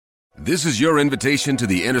This is your invitation to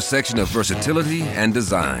the intersection of versatility and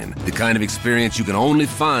design. The kind of experience you can only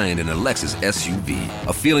find in a Lexus SUV.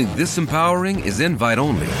 A feeling this empowering is invite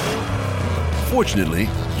only. Fortunately,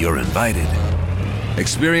 you're invited.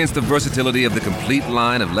 Experience the versatility of the complete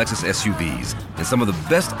line of Lexus SUVs and some of the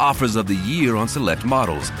best offers of the year on select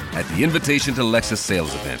models at the Invitation to Lexus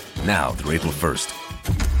sales event, now through April 1st.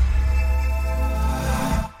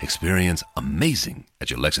 Experience amazing at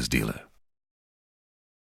your Lexus dealer.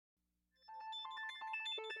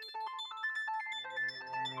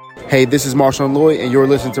 Hey, this is Marshall and Lloyd, and you're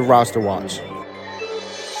listening to RosterWatch.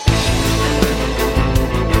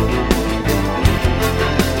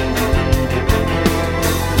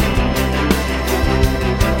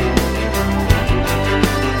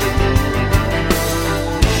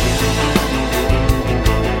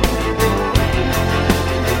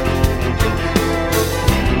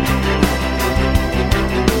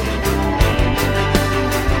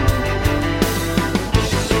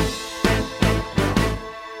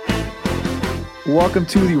 Welcome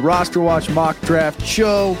to the RosterWatch Mock Draft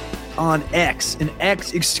Show on X, an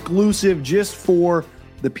X exclusive just for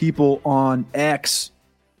the people on X.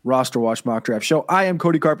 RosterWatch Mock Draft Show. I am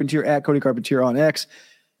Cody Carpentier at Cody Carpentier on X,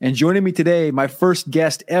 and joining me today, my first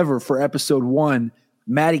guest ever for episode 1,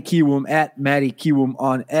 Matty Kiwoom at Matty Kiwoom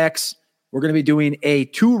on X. We're going to be doing a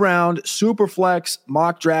 2-round Superflex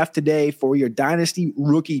mock draft today for your Dynasty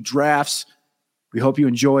rookie drafts. We hope you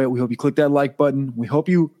enjoy it. We hope you click that like button. We hope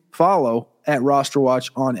you follow at RosterWatch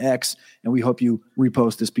on X, and we hope you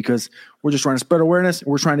repost this because we're just trying to spread awareness, and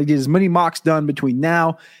we're trying to get as many mocks done between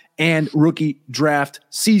now and rookie draft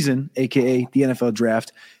season, aka the NFL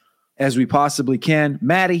draft, as we possibly can.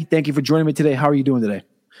 Matty, thank you for joining me today. How are you doing today?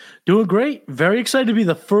 Doing great. Very excited to be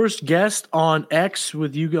the first guest on X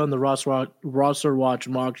with you on the RosterWatch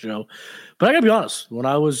mock show. But I gotta be honest, when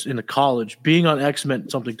I was in college, being on X meant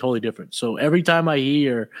something totally different. So every time I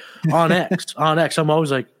hear on X, I'm always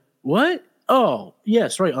like, what? Oh,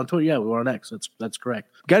 yes, right. On Twitter, yeah, we were on X. That's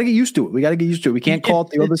correct. Got to get used to it. We got to get used to it. We can't call it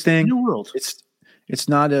the oldest thing. New world. It's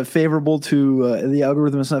not favorable to the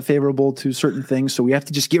algorithm. It's not favorable to certain things. So we have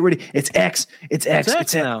to just get rid of it. It's X. It's X.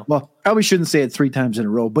 It's now. Well, I probably shouldn't say it 3 times in a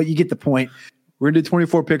row, but you get the point. We're going to do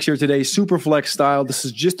 24 picks here today, Superflex style. This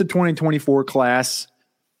is just the 2024 class.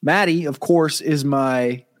 Matty, of course, is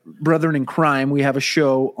my brethren in crime. We have a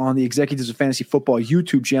show on the Executives of Fantasy Football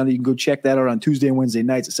YouTube channel. You can go check that out on Tuesday and Wednesday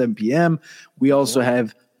nights at 7 p.m. We also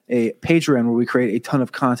have a Patreon where we create a ton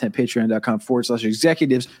of content,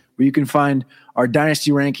 patreon.com/executives, where you can find our Dynasty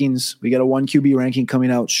rankings. We got a 1 QB ranking coming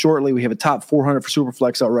out shortly. We have a top 400 for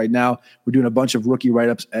Superflex out right now. We're doing a bunch of rookie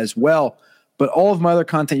write-ups as well. But all of my other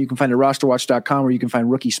content you can find at rosterwatch.com, where you can find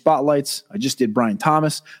rookie spotlights. I just did Brian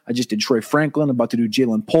Thomas. I just did Troy Franklin. About to do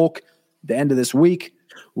Jalen Polk the end of this week.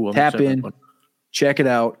 Ooh, Tap in, check it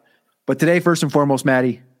out. But today, first and foremost,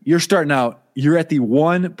 Matty, you're starting out. You're at the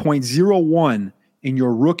 1.01 in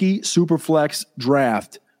your rookie Superflex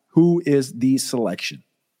draft. Who is the selection?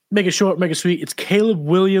 Make it short, make it sweet. It's Caleb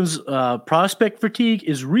Williams. Prospect fatigue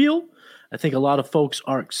is real. I think a lot of folks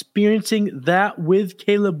are experiencing that with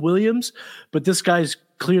Caleb Williams, but this guy's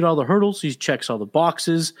cleared all the hurdles. He checks all the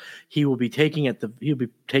boxes. He'll be taken at the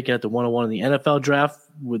 101 in the NFL draft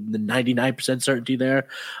with the 99% certainty there.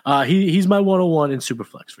 He's my 101 in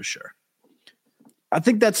Superflex for sure. I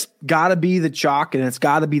think that's got to be the chalk, and it's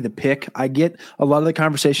got to be the pick. I get a lot of the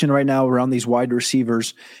conversation right now around these wide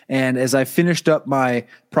receivers, and as I finished up my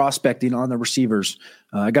prospecting on the receivers,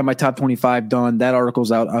 I got my top 25 done. That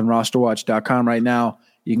article's out on rosterwatch.com right now.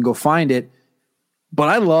 You can go find it. But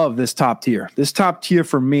I love this top tier. This top tier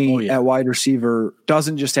for me at wide receiver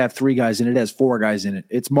doesn't just have 3 guys in it. It has 4 guys in it.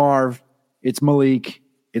 It's Marv, it's Malik,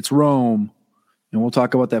 it's Rome, and we'll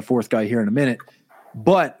talk about that 4th guy here in a minute.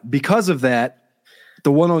 But because of that,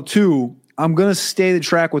 the 102, I'm going to stay the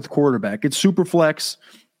track with the quarterback. It's Superflex,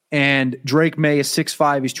 and Drake May is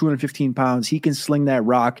 6'5". He's 215 pounds. He can sling that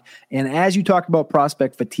rock. And as you talk about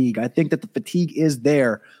prospect fatigue, I think that the fatigue is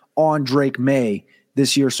there on Drake May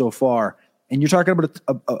this year so far. And you're talking about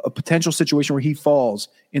a potential situation where he falls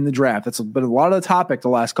in the draft. That's been a lot of the topic the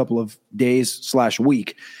last couple of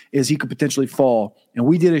days/week is he could potentially fall. And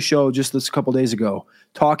we did a show just this couple days ago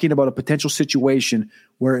talking about a potential situation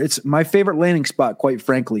where it's my favorite landing spot, quite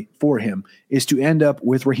frankly, for him is to end up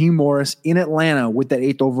with Raheem Morris in Atlanta with that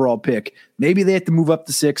 8th overall pick. Maybe they have to move up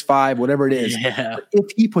to 6'5", whatever it is. Yeah. But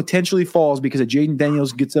if he potentially falls because of Jaden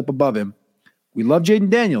Daniels gets up above him, we love Jaden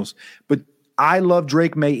Daniels, but I love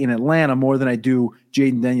Drake May in Atlanta more than I do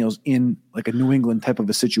Jaden Daniels in like a New England type of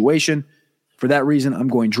a situation. For that reason, I'm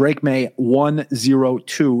going Drake May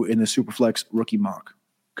 102 in the Superflex rookie mock.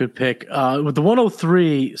 Good pick. With the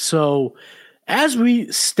 103, so As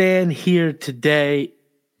we stand here today,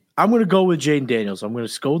 I'm going to go with Jaden Daniels. I'm going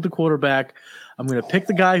to go with the quarterback. I'm going to pick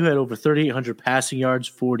the guy who had over 3,800 passing yards,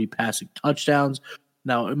 40 passing touchdowns.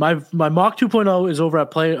 Now, my mock 2.0 is over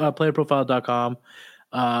at playerprofile.com.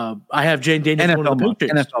 I have Jaden Daniels going to the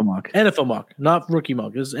Patriots. NFL mock, not rookie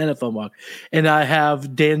mock. This is NFL mock. And I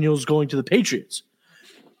have Daniels going to the Patriots.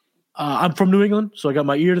 I'm from New England, so I got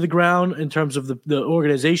my ear to the ground in terms of the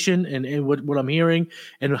organization and what I'm hearing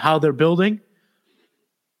and how they're building.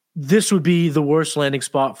 This would be the worst landing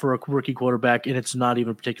spot for a rookie quarterback, and it's not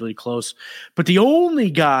even particularly close. But the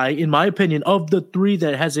only guy, in my opinion, of the three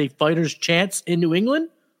that has a fighter's chance in New England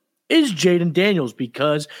is Jaden Daniels,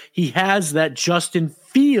 because he has that Justin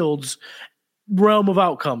Fields realm of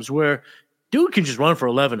outcomes where dude can just run for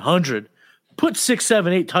 1,100, put 6,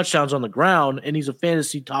 7, 8 touchdowns on the ground, and he's a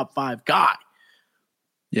fantasy top 5 guy.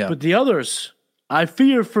 Yeah. But the others, I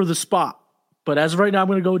fear for the spot. But as of right now, I'm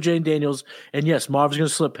going to go with Jaden Daniels. And yes, Marv's going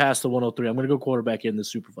to slip past the 103. I'm going to go quarterback in the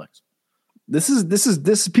Superflex. This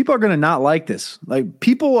is people are going to not like this. Like,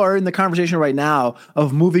 people are in the conversation right now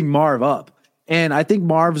of moving Marv up. And I think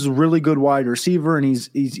Marv's a really good wide receiver, and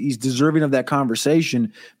he's deserving of that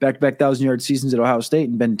conversation. Back-to-back 1,000-yard seasons at Ohio State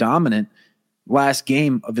and been dominant. Last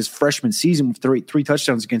game of his freshman season with three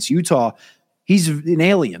touchdowns against Utah. He's an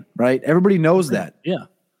alien, right? Everybody knows that. Yeah.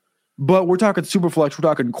 But we're talking Superflex, we're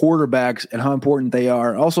talking quarterbacks and how important they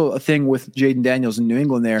are. Also, a thing with Jaden Daniels in New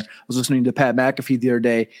England there. I was listening to Pat McAfee the other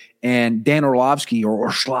day, and Dan Orlovsky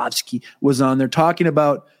was on there talking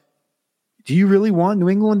about, do you really want New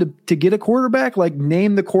England to get a quarterback? Like,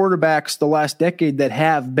 name the quarterbacks the last decade that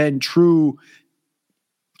have been truly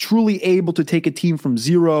able to take a team from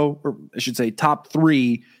 0, or I should say top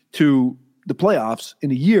 3, to the playoffs in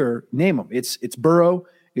a year. Name them. It's Burrow,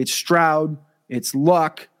 it's Stroud, it's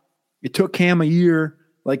Luck. It took Cam a year.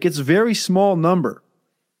 Like, it's a very small number.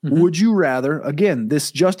 Mm-hmm. Would you rather, again, this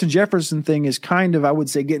Justin Jefferson thing is kind of, I would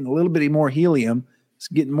say, getting a little bit more helium. It's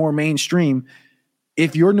getting more mainstream.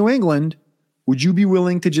 If you're New England, would you be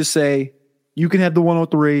willing to just say, you can have the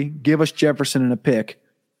 103, give us Jefferson and a pick,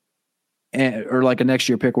 or like a next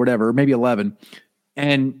year pick or whatever, or maybe 11.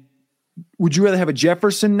 And would you rather have a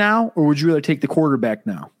Jefferson now, or would you rather take the quarterback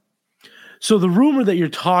now? So the rumor that you're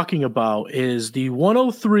talking about is the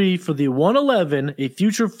 103 for the 111, a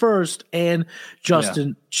future first, and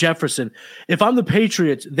Justin Jefferson. If I'm the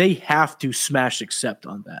Patriots, they have to smash accept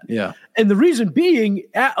on that. Yeah. And the reason being,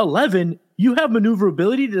 at 11, you have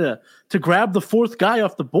maneuverability to grab the 4th guy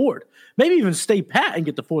off the board. Maybe even stay pat and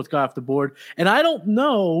get the 4th guy off the board. And I don't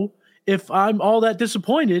know if I'm all that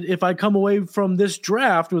disappointed if I come away from this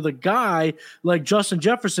draft with a guy like Justin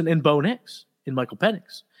Jefferson and Bo Nix and Michael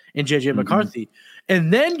Penix and J.J. McCarthy,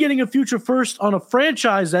 and then getting a future first on a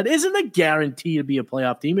franchise that isn't a guarantee to be a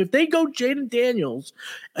playoff team. If they go Jaden Daniels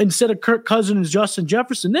instead of Kirk Cousins and Justin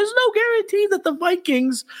Jefferson, there's no guarantee that the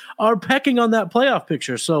Vikings are pecking on that playoff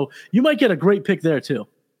picture. So you might get a great pick there too.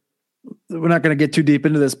 We're not going to get too deep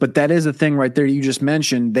into this, but that is a thing right there you just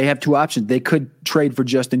mentioned. They have 2 options. They could trade for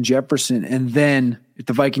Justin Jefferson, and then if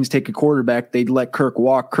the Vikings take a quarterback, they'd let Kirk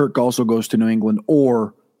walk. Kirk also goes to New England,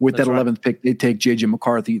 or with that 11th pick, they take J.J.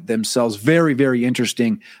 McCarthy themselves. Very, very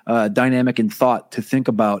interesting dynamic and thought to think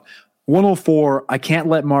about. 104, I can't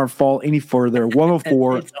let Marv fall any further.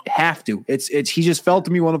 104, have to. It's he just fell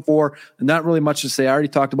to me 104. Not really much to say. I already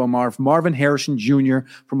talked about Marv. Marvin Harrison Jr.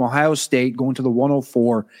 from Ohio State going to the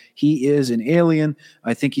 104. He is an alien.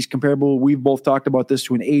 I think he's comparable. We've both talked about this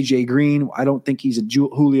to an AJ Green. I don't think he's a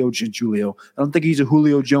Julio. I don't think he's a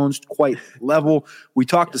Julio Jones quite level. We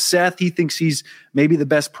talked to Seth. He thinks he's maybe the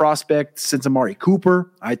best prospect since Amari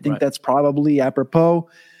Cooper. I think that's probably apropos.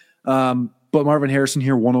 But Marvin Harrison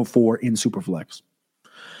here, 104 in Superflex.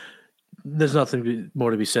 There's nothing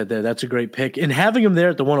more to be said there. That's a great pick. And having him there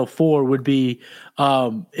at the 104 would be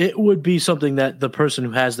it would be something that the person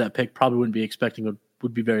who has that pick probably wouldn't be expecting,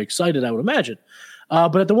 would be very excited, I would imagine.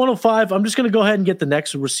 But at the 105, I'm just going to go ahead and get the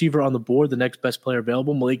next receiver on the board, the next best player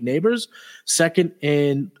available, Malik Nabers, second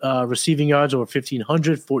in receiving yards, over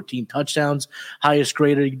 1,500, 14 touchdowns, highest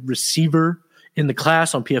graded receiver in the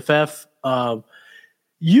class on PFF.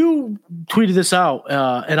 You tweeted this out,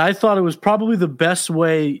 and I thought it was probably the best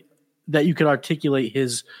way that you could articulate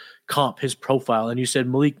his comp, his profile. And you said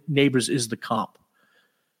Malik Nabers is the comp.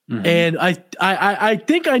 Mm-hmm. And I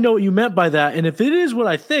think I know what you meant by that. And if it is what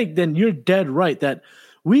I think, then you're dead right that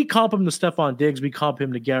we comp him to Stephon Diggs, we comp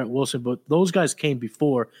him to Garrett Wilson, but those guys came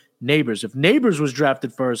before Nabers. If Nabers was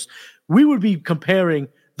drafted first, we would be comparing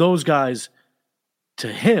those guys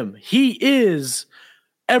to him. He is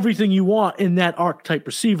everything you want in that archetype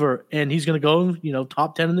receiver, and he's going to go,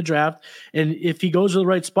 top 10 in the draft. And if he goes to the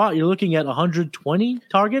right spot, you're looking at 120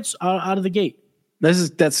 targets out of the gate.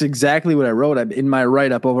 That's exactly what I wrote. In my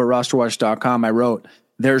write-up over at RosterWatch.com, I wrote,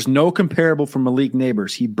 there's no comparable for Malik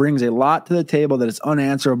Neighbors. He brings a lot to the table that is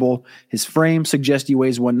unanswerable. His frame suggests he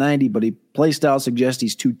weighs 190, but his play style suggests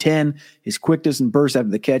he's 210. His quickness and burst after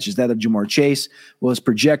the catch is that of Jamar Chase, while his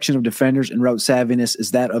projection of defenders and route savviness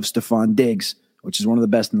is that of Stephon Diggs, which is one of the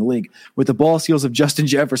best in the league. With the ball skills of Justin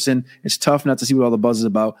Jefferson, it's tough not to see what all the buzz is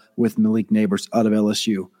about with Malik Neighbors out of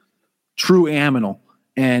LSU. True aminal.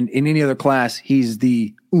 And in any other class, he's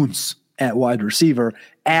the ounce at wide receiver,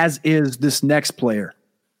 as is this next player.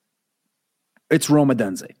 It's Rome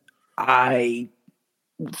Odunze. I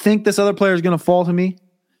think this other player is going to fall to me,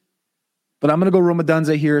 but I'm going to go Rome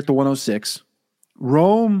Odunze here at the 106.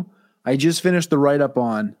 Rome, I just finished the write-up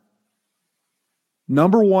on.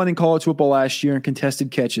 Number 1 in college football last year in contested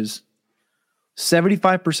catches.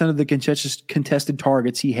 75% of the contested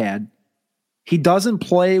targets he had. He doesn't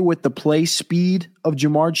play with the play speed of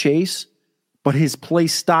Jamar Chase, but his play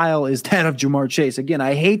style is that of Jamar Chase. Again,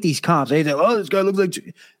 I hate these comps. I hate that, this guy looks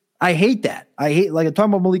like... I hate that. I'm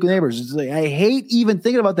talking about Malik Neighbors. It's like, I hate even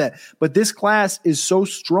thinking about that. But this class is so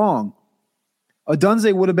strong.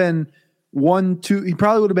 Odunze would have been 1, 2. He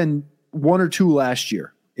probably would have been 1 or 2 last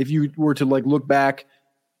year if you were to look back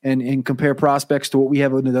and compare prospects to what we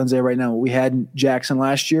have with Odunze right now, what we had in Jackson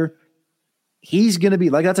last year. He's going to be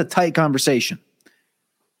that's a tight conversation.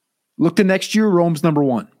 Look to next year, Rome's number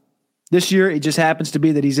 1. This year, it just happens to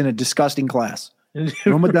be that he's in a disgusting class.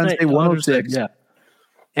 Rome Odunze, 106. Yeah.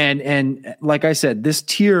 And like I said, this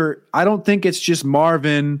tier, I don't think it's just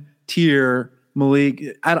Marvin tier,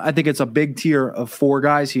 Malik. I think it's a big tier of 4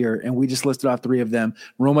 guys here, and we just listed off 3 of them.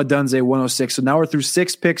 Rome Odunze, 106. So now we're through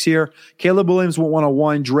 6 picks here. Caleb Williams went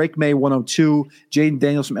 101. Drake May, 102. Jaden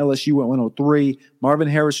Daniels from LSU went 103. Marvin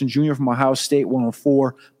Harrison Jr. from Ohio State,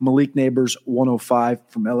 104. Malik Neighbors, 105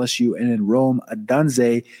 from LSU. And then Rome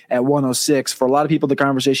Odunze at 106. For a lot of people, the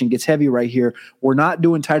conversation gets heavy right here. We're not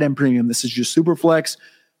doing tight end premium. This is just Superflex.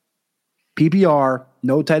 PPR,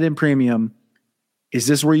 no tight end premium. Is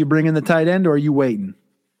this where you bring in the tight end, or are you waiting?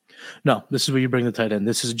 No, this is where you bring the tight end.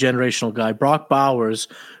 This is a generational guy. Brock Bowers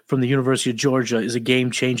from the University of Georgia is a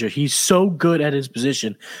game changer. He's so good at his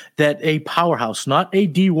position that a powerhouse, not a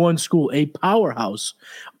D1 school, a powerhouse,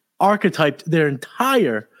 archetyped their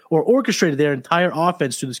entire or orchestrated their entire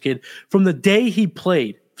offense to this kid from the day he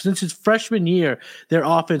played. Since his freshman year, their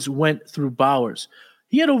offense went through Bowers.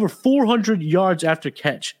 He had over 400 yards after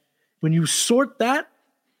catch. When you sort that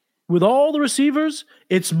with all the receivers,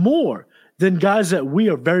 it's more than guys that we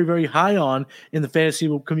are very, very high on in the fantasy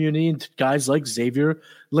community, and guys like Xavier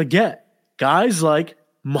Legette, guys like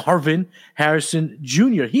Marvin Harrison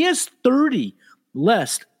Jr. He has 30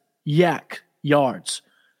 less yak yards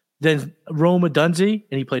than Rome Odunze,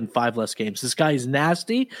 and he played in 5 less games. This guy is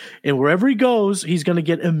nasty, and wherever he goes, he's going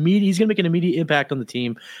to make an immediate impact on the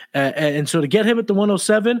team. And so to get him at the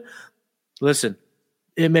 107, listen,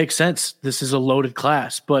 it makes sense. This is a loaded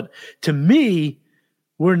class. But to me,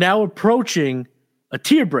 we're now approaching a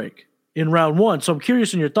tier break in round 1. So I'm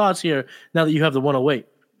curious in your thoughts here now that you have the 108.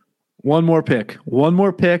 One more pick,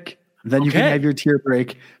 then you can have your tier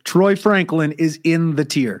break. Troy Franklin is in the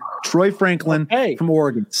tier. Troy Franklin from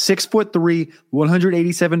Oregon, 6'3",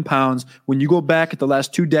 187 pounds. When you go back at the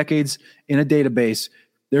last 2 decades in a database,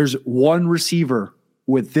 there's one receiver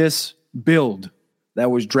with this build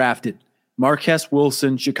that was drafted. Marquess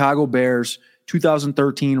Wilson, Chicago Bears,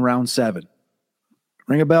 2013, round 7.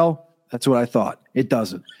 Ring a bell? That's what I thought. It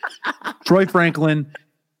doesn't. Troy Franklin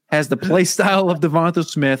has the play style of Devonta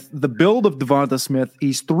Smith, the build of Devonta Smith.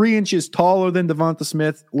 He's 3 inches taller than Devonta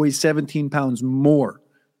Smith, weighs 17 pounds more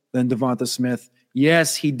than Devonta Smith.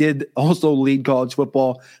 Yes, he did also lead college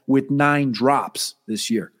football with 9 drops this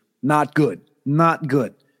year. Not good. Not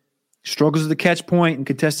good. Struggles at the catch point in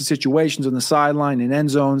contested situations on the sideline and end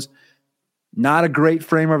zones. Not a great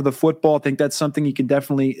framer of the football. I think that's something he can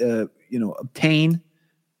definitely, obtain.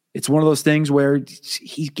 It's one of those things where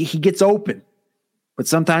he gets open, but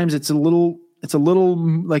sometimes it's a little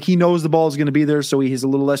like he knows the ball is going to be there, so he's a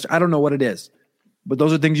little less. I don't know what it is, but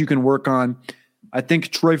those are things you can work on. I think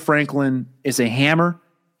Troy Franklin is a hammer.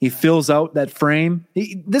 He fills out that frame.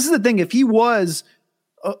 This is the thing. If he was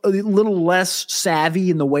a little less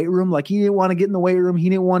savvy in the weight room, like he didn't want to get in the weight room, he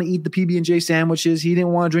didn't want to eat the PB&J sandwiches, he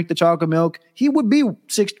didn't want to drink the chocolate milk, he would be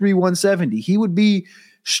 6'3", 170. He would be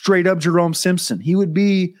straight up Jerome Simpson. He would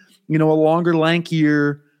be, a longer,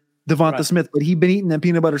 lankier Devonta Smith, but he'd been eating them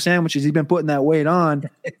peanut butter sandwiches. He's been putting that weight on,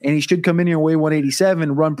 and he should come in here and weigh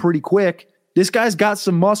 187, run pretty quick, This guy's got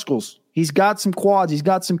some muscles. He's got some quads. He's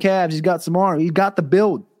got some calves. He's got some arms. He's got the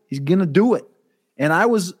build. He's going to do it. And I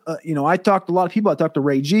was, I talked to a lot of people. I talked to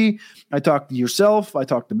Ray G. I talked to yourself. I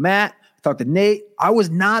talked to Matt. I talked to Nate. I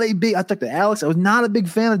talked to Alex. I was not a big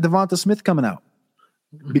fan of Devonta Smith coming out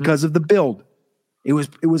because of the build. It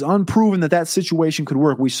was unproven that situation could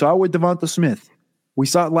work. We saw it with Devonta Smith. We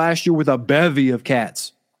saw it last year with a bevy of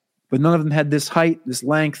cats, but none of them had this height, this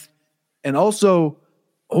length. And also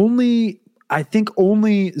only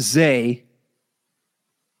Zay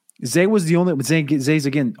was the only, Zay's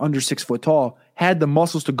again under 6 foot tall, had the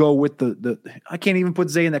muscles to go with the I can't even put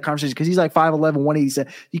Zay in that conversation because he's like 5'11",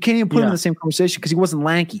 187. You can't even put him in the same conversation because he wasn't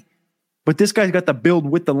lanky. But this guy's got the build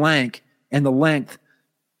with the lank and the length.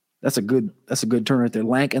 That's a good term right there.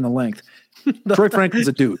 Lank and the length. Troy Franklin's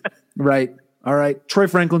a dude, right? All right. Troy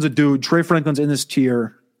Franklin's a dude. Troy Franklin's in this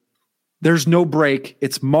tier. There's no break.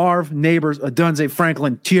 It's Marv, Neighbors, Adunze,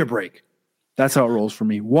 Franklin, tier break. That's how it rolls for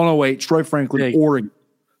me. 108, Troy Franklin, Oregon.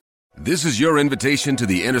 This is your invitation to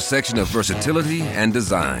the intersection of versatility and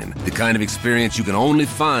design. The kind of experience you can only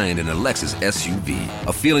find in a Lexus SUV.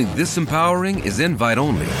 A feeling this empowering is invite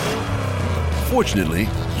only. Fortunately,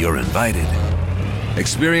 you're invited.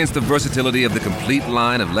 Experience the versatility of the complete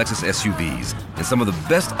line of Lexus SUVs and some of the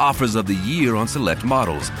best offers of the year on select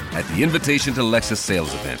models at the Invitation to Lexus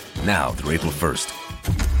sales event, now through April 1st.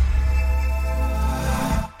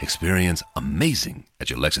 Experience amazing at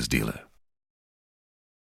your Lexus dealer.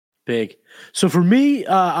 Big. So for me,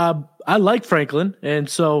 I like Franklin. And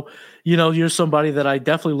so, you're somebody that I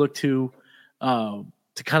definitely look to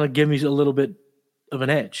kind of give me a little bit of an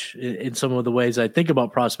edge in some of the ways I think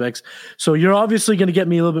about prospects. So you're obviously going to get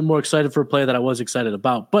me a little bit more excited for a player that I was excited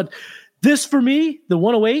about. But this, for me, the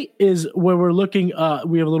 108 is where we're looking.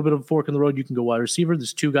 We have a little bit of a fork in the road. You can go wide receiver.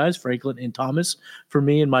 There's two guys, Franklin and Thomas. For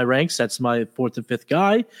me in my ranks, that's my fourth and fifth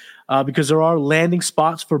guy because there are landing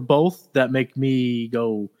spots for both that make me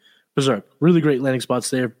go berserk. Really great landing spots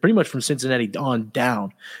there, pretty much from Cincinnati on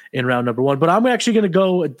down in round number one. But I'm actually going to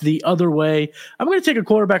go the other way. I'm going to take a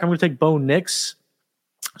quarterback. I'm going to take Bo Nix.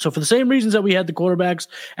 So for the same reasons that we had the quarterbacks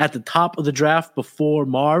at the top of the draft before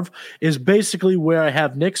Marv is basically where I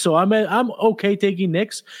have Nix. So I'm okay taking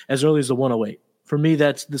Nix as early as the 108. For me,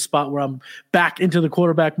 that's the spot where I'm back into the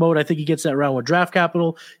quarterback mode. I think he gets that round with draft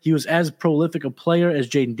capital. He was as prolific a player as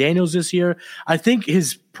Jaden Daniels this year. I think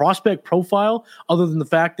his prospect profile, other than the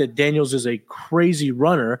fact that Daniels is a crazy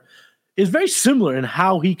runner, is very similar in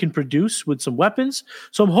how he can produce with some weapons.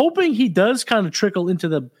 So I'm hoping he does kind of trickle into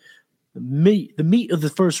the meat of the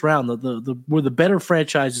first round, the where the better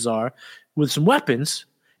franchises are with some weapons.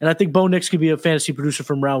 And I think Bo Nix could be a fantasy producer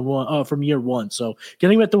from round one, from year one. So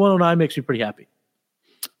getting him at the 109 makes me pretty happy.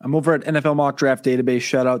 I'm over at NFL Mock Draft Database.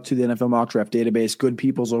 Shout out to the NFL Mock Draft Database. Good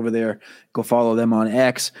people's over there. Go follow them on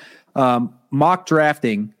X. Mock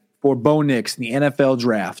drafting for Bo Nix in the NFL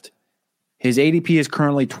draft. His ADP is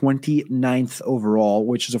currently 29th overall,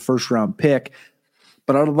 which is a first-round pick.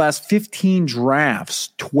 But out of the last 15 drafts,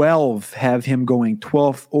 12 have him going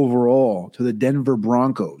 12th overall to the Denver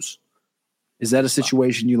Broncos. Is that a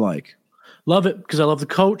situation you like? Love it because I love the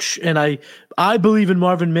coach, and I believe in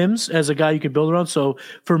Marvin Mims as a guy you could build around. So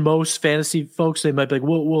for most fantasy folks, they might be like,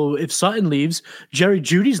 well, if Sutton leaves, Jerry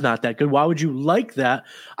Jeudy's not that good. Why would you like that?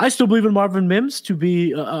 I still believe in Marvin Mims to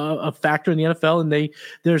be a factor in the NFL, and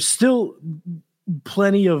there's still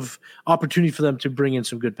plenty of opportunity for them to bring in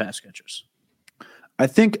some good pass catchers. I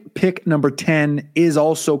think pick number 10 is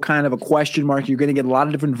also kind of a question mark. You're going to get a lot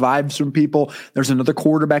of different vibes from people. There's another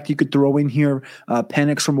quarterback you could throw in here,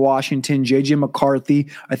 Penix from Washington, J.J. McCarthy.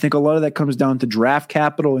 I think a lot of that comes down to draft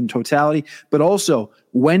capital in totality, but also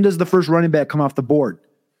when does the first running back come off the board?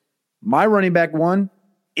 My running back one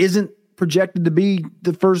isn't projected to be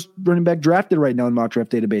the first running back drafted right now in Mock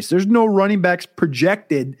Draft Database. There's no running backs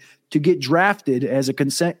projected to get drafted as a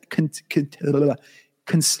constant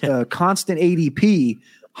ADP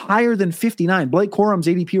higher than 59. Blake Corum's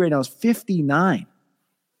ADP right now is 59.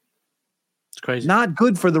 It's crazy. Not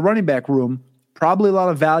good for the running back room. Probably a lot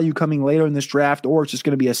of value coming later in this draft, or it's just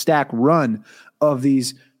going to be a stack run of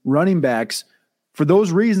these running backs. For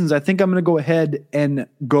those reasons, I think I'm going to go ahead and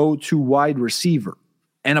go to wide receiver.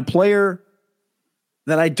 And a player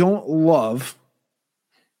that I don't love,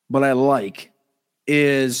 but I like,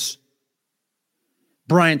 is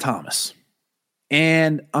Brian Thomas.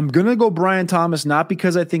 And I'm going to go Brian Thomas, not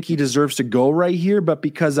because I think he deserves to go right here, but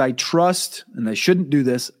because I trust, and I shouldn't do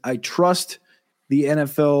this, I trust the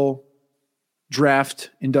NFL draft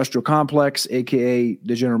industrial complex, a.k.a.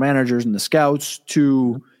 the general managers and the scouts,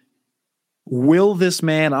 to will this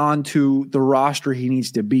man onto the roster he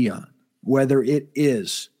needs to be on, whether it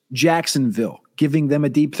is Jacksonville, giving them a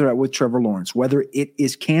deep threat with Trevor Lawrence, whether it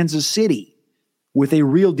is Kansas City with a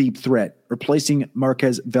real deep threat replacing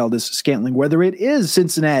Marquez Valdez-Scantling, whether it is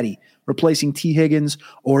Cincinnati replacing T. Higgins,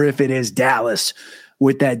 or if it is Dallas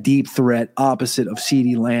with that deep threat opposite of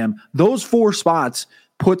CeeDee Lamb. Those 4 spots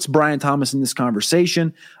puts Brian Thomas in this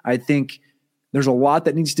conversation. I think there's a lot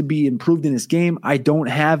that needs to be improved in his game. I don't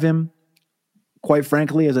have him, quite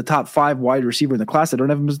frankly, as a top 5 wide receiver in the class. I don't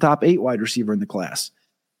have him as a top 8 wide receiver in the class.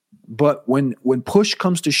 But when push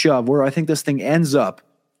comes to shove, where I think this thing ends up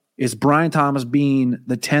is Brian Thomas being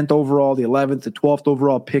the 10th overall, the 11th, the 12th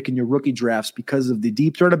overall pick in your rookie drafts because of the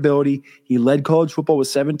deep threat ability. He led college football with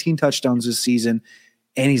 17 touchdowns this season,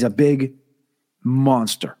 and he's a big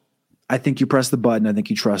monster. I think you press the button. I think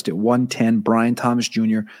you trust it. 110, Brian Thomas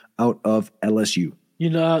Jr. out of LSU. You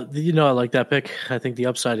know, I like that pick. I think the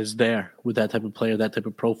upside is there with that type of player, that type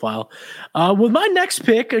of profile. With my next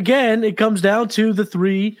pick, again, it comes down to the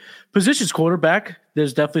 3 positions. Quarterback,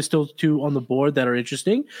 there's definitely still 2 on the board that are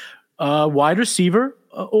interesting. Wide receiver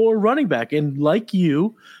or running back. And like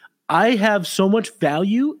you, I have so much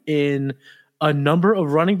value in a number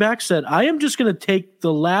of running backs that I am just going to take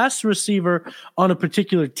the last receiver on a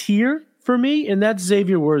particular tier for me, and that's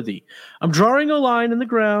Xavier Worthy. I'm drawing a line in the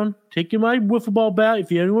ground, taking my wiffle ball bat.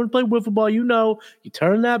 If you anyone play wiffle ball, you know, you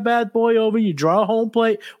turn that bad boy over, you draw a home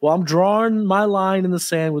plate. Well, I'm drawing my line in the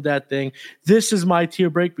sand with that thing. This is my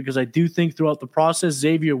tier break because I do think throughout the process,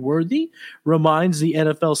 Xavier Worthy reminds the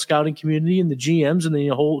NFL scouting community and the GMs and the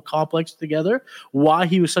whole complex together why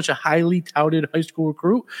he was such a highly touted high school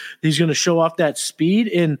recruit. He's going to show off that speed.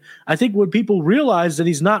 And I think when people realize that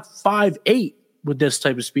he's not 5'8", with this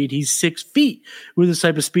type of speed, he's 6 feet with this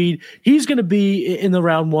type of speed. He's going to be in the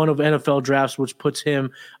round 1 of NFL drafts, which puts him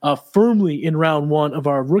firmly in round 1 of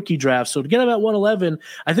our rookie drafts. So to get him at 111,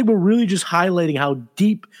 I think we're really just highlighting how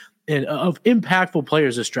deep and of impactful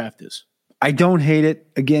players this draft is. I don't hate it.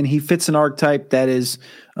 Again, he fits an archetype that is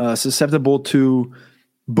susceptible to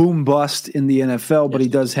boom bust in the NFL, but he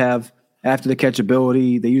does have after the catch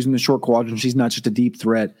ability. They use him in the short quadrants. He's not just a deep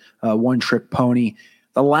threat, one trick pony.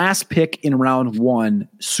 The last pick in round 1,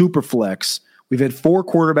 Superflex. We've had 4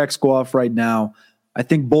 quarterbacks go off right now. I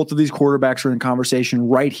think both of these quarterbacks are in conversation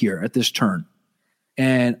right here at this turn.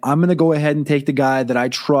 And I'm going to go ahead and take the guy that I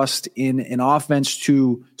trust in an offense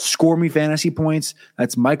to score me fantasy points.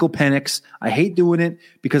 That's Michael Penix. I hate doing it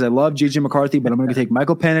because I love J.J. McCarthy, but I'm going to take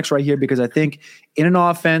Michael Penix right here because I think in an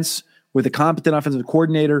offense with a competent offensive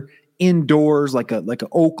coordinator, indoors, like a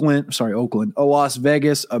Las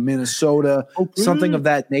Vegas, a Minnesota, something of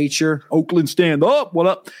that nature. Oakland, stand up. What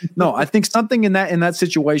up? No, I think something in that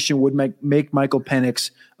situation would make Michael Penix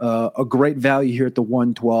a great value here at the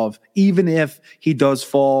 112, even if he does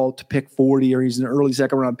fall to pick 40 or he's an early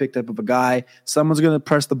second round pick type of a guy. Someone's going to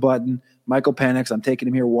press the button. Michael Penix, I'm taking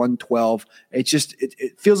him here 112.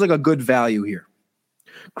 It feels like a good value here.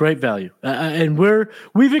 Great value. And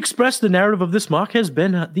we've expressed the narrative of this mock has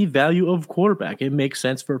been the value of quarterback. It makes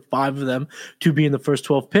sense for 5 of them to be in the first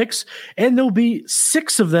 12 picks, and there'll be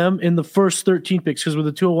 6 of them in the first 13 picks because with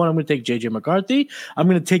the 201, I'm going to take J.J. McCarthy. I'm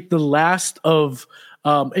going to take the last of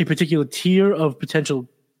a particular tier of potential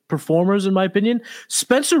performers, in my opinion.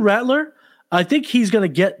 Spencer Rattler, I think he's going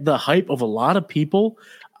to get the hype of a lot of people.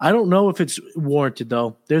 I don't know if it's warranted,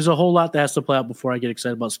 though. There's a whole lot that has to play out before I get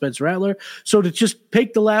excited about Spencer Rattler. So to just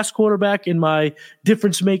pick the last quarterback in my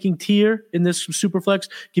difference-making tier in this Superflex,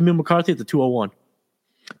 give me McCarthy at the 201.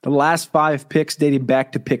 The last 5 picks dating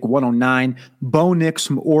back to pick 109. Bo Nix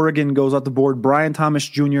from Oregon goes off the board. Brian Thomas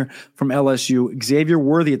Jr. from LSU. Xavier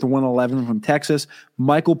Worthy at the 111 from Texas.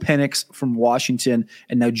 Michael Penix from Washington.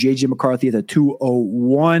 And now J.J. McCarthy at the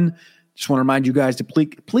 201. Just want to remind you guys to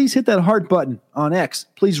please hit that heart button on X.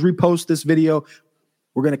 Please repost this video.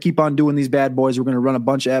 We're going to keep on doing these bad boys. We're going to run a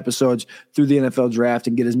bunch of episodes through the NFL draft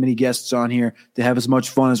and get as many guests on here to have as much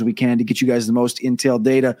fun as we can to get you guys the most intel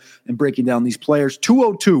data and breaking down these players.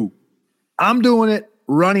 202. I'm doing it.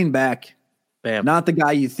 Running back. Bam. Not the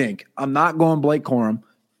guy you think. I'm not going Blake Corum.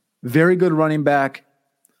 Very good running back.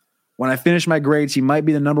 When I finish my grades, he might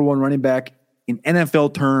be the number 1 running back in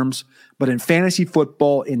NFL terms, but in fantasy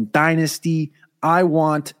football, in Dynasty, I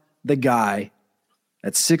want the guy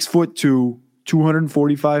that's 6'2",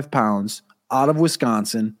 245 pounds, out of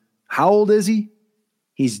Wisconsin. How old is he?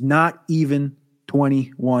 He's not even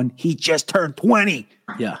 21. He just turned 20.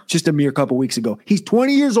 Yeah. Just a mere couple weeks ago. He's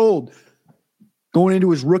 20 years old going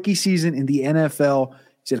into his rookie season in the NFL.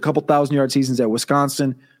 He's had a couple 1,000-yard seasons at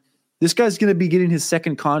Wisconsin. This guy's going to be getting his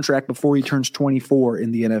second contract before he turns 24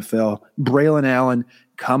 in the NFL. Braylon Allen,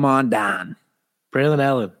 come on down. Braylon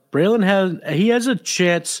Allen, Braylon has a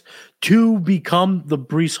chance to become the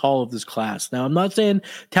Breece Hall of this class. Now, I'm not saying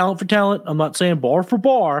talent for talent. I'm not saying bar for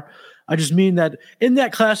bar. I just mean that in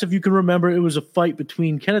that class, if you can remember, it was a fight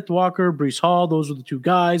between Kenneth Walker, Breece Hall. Those were the two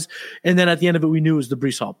guys. And then at the end of it, we knew it was the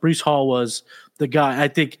Breece Hall. Breece Hall was the guy. I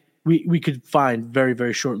think we could find very,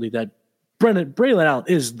 very shortly that Braylon Allen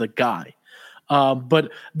is the guy.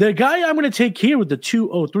 But the guy I'm going to take here with the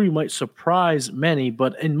 203 might surprise many.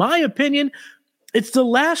 But in my opinion, it's the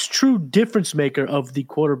last true difference maker of the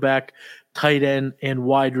quarterback, tight end, and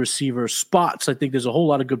wide receiver spots. I think there's a whole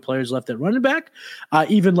lot of good players left at running back,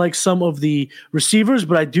 even like some of the receivers.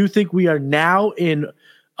 But I do think we are now in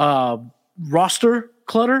roster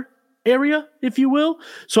clutter area, if you will.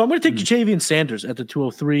 So I'm going to take Javian Sanders at the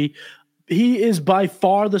 203. He is by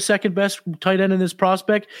far the second best tight end in this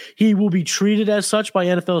prospect. He will be treated as such by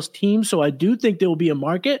NFL's team. So I do think there will be a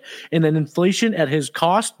market and an inflation at his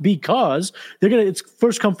cost because it's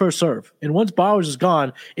first come, first serve. And once Bowers is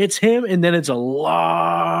gone, it's him. And then it's a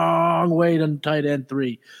long wait on tight end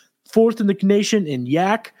 3. Fourth in the nation in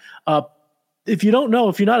Yak. If you don't know,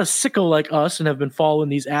 if you're not a sicko like us and have been following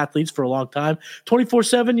these athletes for a long time,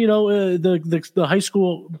 24/7, the high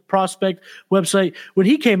school prospect website, when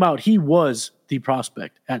he came out, he was the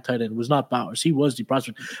prospect at tight end. It was not Bowers. He was the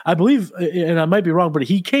prospect. I believe, and I might be wrong, but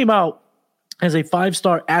he came out as a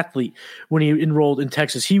 5-star athlete when he enrolled in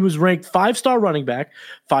Texas. He was ranked 5-star running back,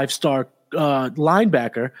 5-star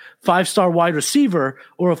linebacker, 5-star wide receiver,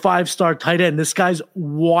 or a 5-star tight end. This guy's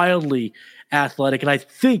wildly athletic. And I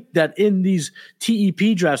think that in these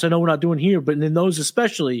TEP drafts, I know we're not doing here, but in those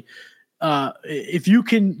especially, if you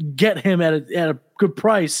can get him at a good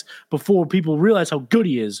price before people realize how good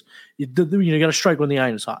he is, you got to strike when the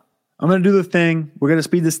iron is hot. I'm going to do the thing. We're going to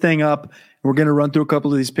speed this thing up. We're going to run through a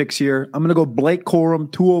couple of these picks here. I'm going to go Blake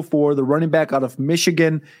Corum, 204, the running back out of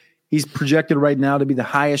Michigan. He's projected right now to be the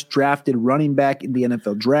highest drafted running back in the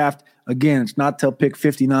NFL draft. Again, it's not till pick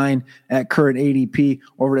 59 at current ADP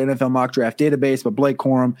over the NFL mock draft database, but Blake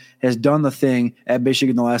Corum has done the thing at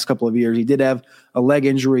Michigan the last couple of years. He did have a leg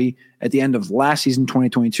injury at the end of last season,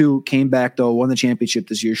 2022, came back though, won the championship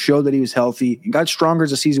this year, showed that he was healthy, and got stronger as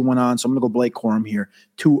the season went on. So I'm going to go Blake Corum here,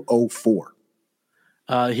 204.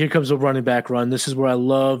 Here comes a running back run. This is where I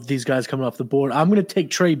love these guys coming off the board. I'm going to take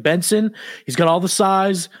Trey Benson. He's got all the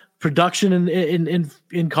size, production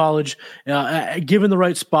in college. Given the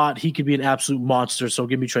right spot, he could be an absolute monster. So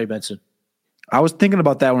give me Trey Benson. I was thinking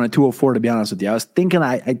about that one at 204, to be honest with you. I was thinking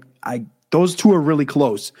I those two are really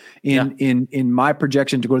close in my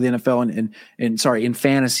projection to go to the NFL and in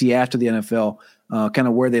fantasy after the NFL. Kind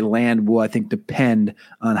of where they land will, I think, depend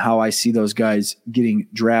on how I see those guys getting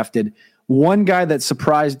drafted. One guy that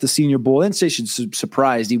surprised the Senior Bowl, and say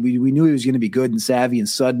surprised, we knew he was going to be good and savvy and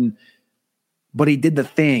sudden, but he did the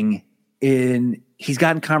thing, and he's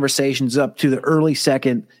gotten conversations up to the early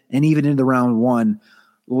second and even into round 1.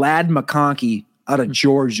 Ladd McConkey out of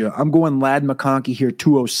Georgia. I'm going Ladd McConkey here,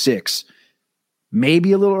 206.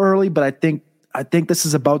 Maybe a little early, but I think this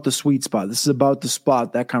is about the sweet spot. This is about the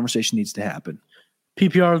spot that conversation needs to happen.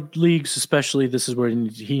 PPR leagues, especially, this is where he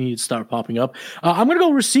needs to start popping up. I'm going to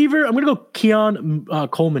go receiver. I'm going to go Keon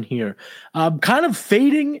Coleman here. Kind of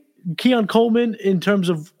fading Keon Coleman in terms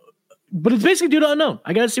of, but it's basically due to unknown.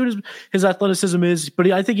 I got to see what his athleticism is, but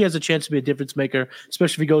I think he has a chance to be a difference maker,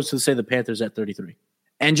 especially if he goes to, say, the Panthers at 33.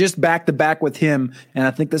 And just back to back with him, and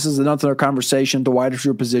I think this is another conversation, the wide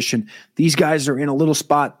receiver position. These guys are in a little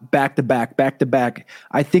spot back to back.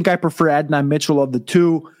 I think I prefer Adonai Mitchell of the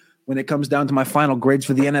two. When it comes down to my final grades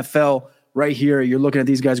for the NFL, right here, you're looking at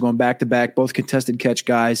these guys going back to back, both contested catch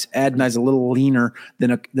guys. Adonai's a little leaner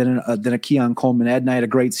than a Keon Coleman. Adonai had a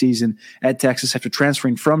great season at Texas after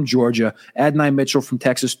transferring from Georgia. Adonai Mitchell from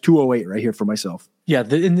Texas, 208 right here for myself. Yeah,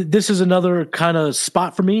 this is another kind of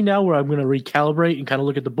spot for me now where I'm going to recalibrate and kind of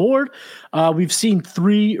look at the board. We've seen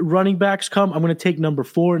 3 running backs come. I'm going to take number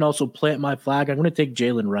 4 and also plant my flag. I'm going to take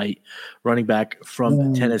Jalen Wright, running back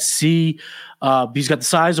from Tennessee. He's got the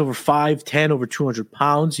size, over 5'10", over 200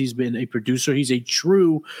 pounds. He's been a producer. He's a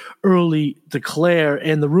true early declare,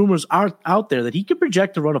 and the rumors are out there that he could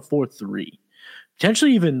project to run a 4.3.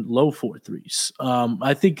 Potentially even low 4.3s.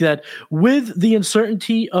 I think that with the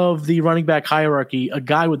uncertainty of the running back hierarchy, a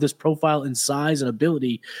guy with this profile and size and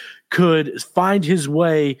ability could find his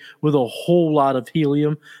way with a whole lot of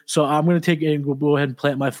helium. So I'm going to take it and go ahead and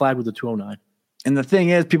plant my flag with the 209. And the thing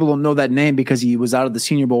is, people don't know that name because he was out of the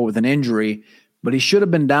Senior Bowl with an injury, but he should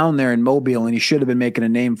have been down there in Mobile and he should have been making a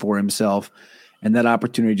name for himself. And that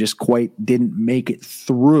opportunity just quite didn't make it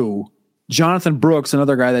through. Jonathan Brooks,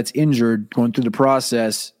 another guy that's injured, going through the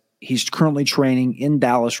process. He's currently training in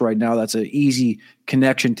Dallas right now. That's an easy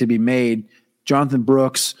connection to be made. Jonathan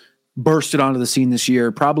Brooks bursted onto the scene this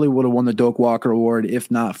year. Probably would have won the Doak Walker Award if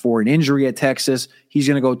not for an injury at Texas. He's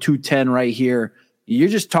going to go 210 right here. You're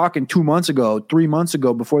just talking 2 months ago, 3 months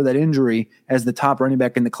ago, before that injury, as the top running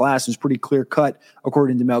back in the class. It was pretty clear cut,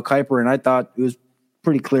 according to Mel Kiper, and I thought it was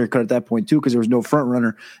pretty clear cut at that point too, because there was no front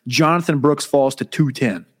runner. Jonathan Brooks falls to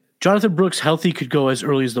 210. Jonathan Brooks, healthy, could go as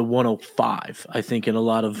early as the 105, I think, in a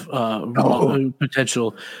lot of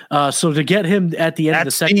potential. So to get him at the end of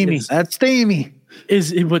the second, that's steamy.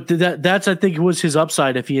 But that's I think was his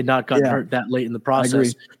upside if he had not gotten hurt that late in the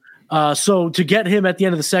process. So to get him at the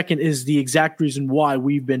end of the second is the exact reason why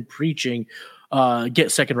we've been preaching,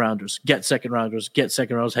 get second rounders.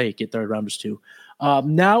 Hey, get third rounders too.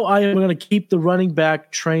 Now I am going to keep the running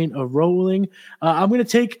back train rolling. I'm going to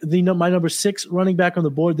take my number 6 running back on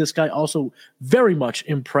the board. This guy also very much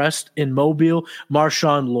impressed in Mobile,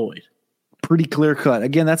 Marshawn Lloyd. Pretty clear cut.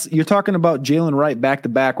 Again, you're talking about Jalen Wright back to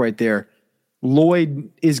back right there. Lloyd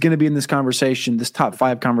is going to be in this conversation, this top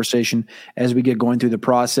 5 conversation, as we get going through the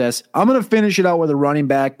process. I'm going to finish it out with a running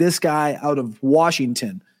back. This guy out of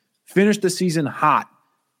Washington finished the season hot.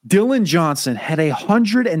 Dylan Johnson had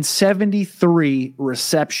 173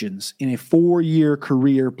 receptions in a 4-year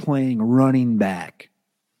career playing running back.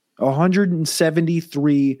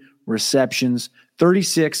 173 receptions,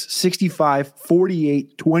 36, 65,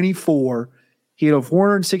 48, 24. He had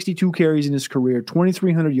 462 carries in his career,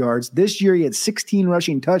 2,300 yards. This year, he had 16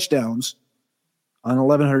 rushing touchdowns on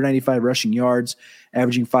 1,195 rushing yards,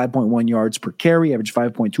 averaging 5.1 yards per carry, averaged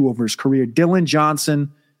 5.2 over his career. Dylan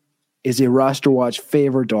Johnson is a roster watch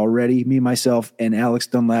favorite already. Me, myself, and Alex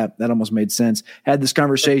Dunlap, that almost made sense, had this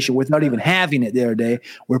conversation without even having it the other day.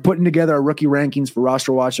 We're putting together our rookie rankings for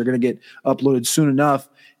roster watch. They're going to get uploaded soon enough.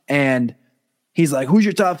 And he's like, who's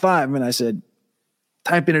your top 5? And I said,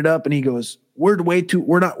 typing it up, and he goes, we're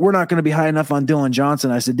not going to be high enough on Dylan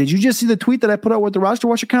Johnson. I said, did you just see the tweet that I put out with the Roster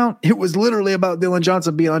Watch account? It was literally about Dylan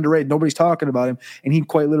Johnson being underrated. Nobody's talking about him. And he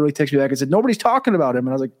quite literally texted me back and said, nobody's talking about him. And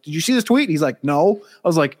I was like, did you see this tweet? He's like, no. I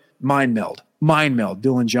was like, mind meld.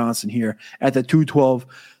 Dylan Johnson here at the 212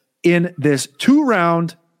 in this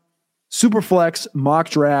 2-round Superflex mock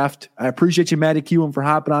draft. I appreciate you, Matty Keelan, for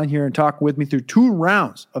hopping on here and talking with me through 2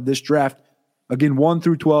 rounds of this draft. Again, 1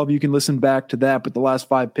 through 12, you can listen back to that, but the last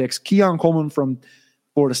 5 picks, Keon Coleman from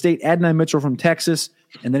Florida State, Adonai Mitchell from Texas,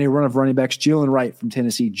 and then a run of running backs, Jalen Wright from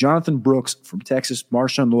Tennessee, Jonathan Brooks from Texas,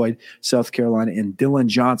 Marshawn Lloyd, South Carolina, and Dylan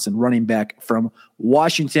Johnson, running back from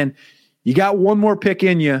Washington. You got one more pick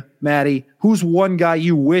in you, Matty. Who's one guy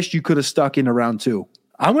you wish you could have stuck in round 2?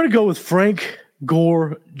 I'm going to go with Frank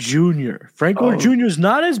Gore Jr. Frank Gore Jr. is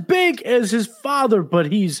not as big as his father,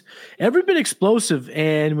 but he's every bit explosive.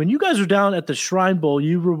 And when you guys were down at the Shrine Bowl,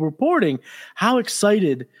 you were reporting how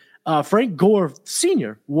excited Frank Gore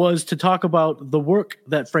Sr. was to talk about the work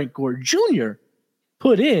that Frank Gore Jr.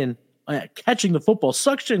 put in at catching the football.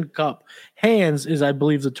 Suction cup hands is, I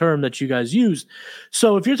believe, the term that you guys used.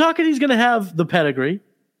 So if you're talking he's going to have the pedigree,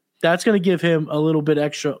 that's going to give him a little bit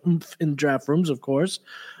extra oomph in draft rooms, of course.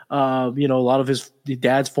 A lot of his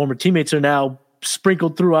dad's former teammates are now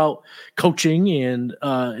sprinkled throughout coaching and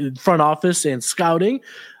front office and scouting.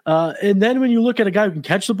 And then when you look at a guy who can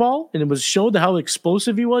catch the ball, and it was showed how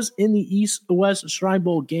explosive he was in the East-West Shrine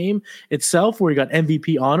Bowl game itself, where he got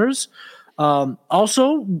MVP honors.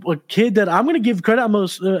 Also, a kid that I'm going to give credit.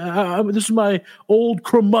 This is my old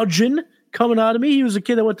curmudgeon coming out of me. He was a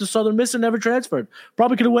kid that went to Southern Miss and never transferred.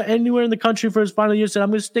 Probably could have went anywhere in the country for his final year. Said, I'm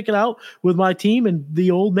going to stick it out with my team, and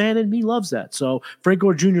the old man in me loves that. So Frank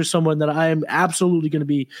Gore Jr. is someone that I am absolutely going to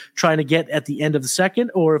be trying to get at the end of the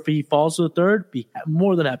second, or if he falls to the third, be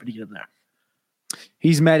more than happy to get him there.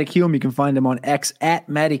 He's Matty Keelan. You can find him on X at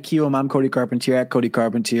Matty Keelan. I'm Cody Carpentier at Cody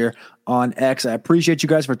Carpentier on X. I appreciate you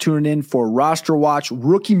guys for tuning in for Roster Watch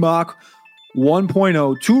Rookie Mock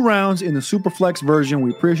 1.0, 2 rounds in the Superflex version.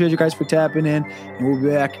 We appreciate you guys for tapping in, and we'll be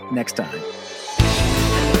back next time.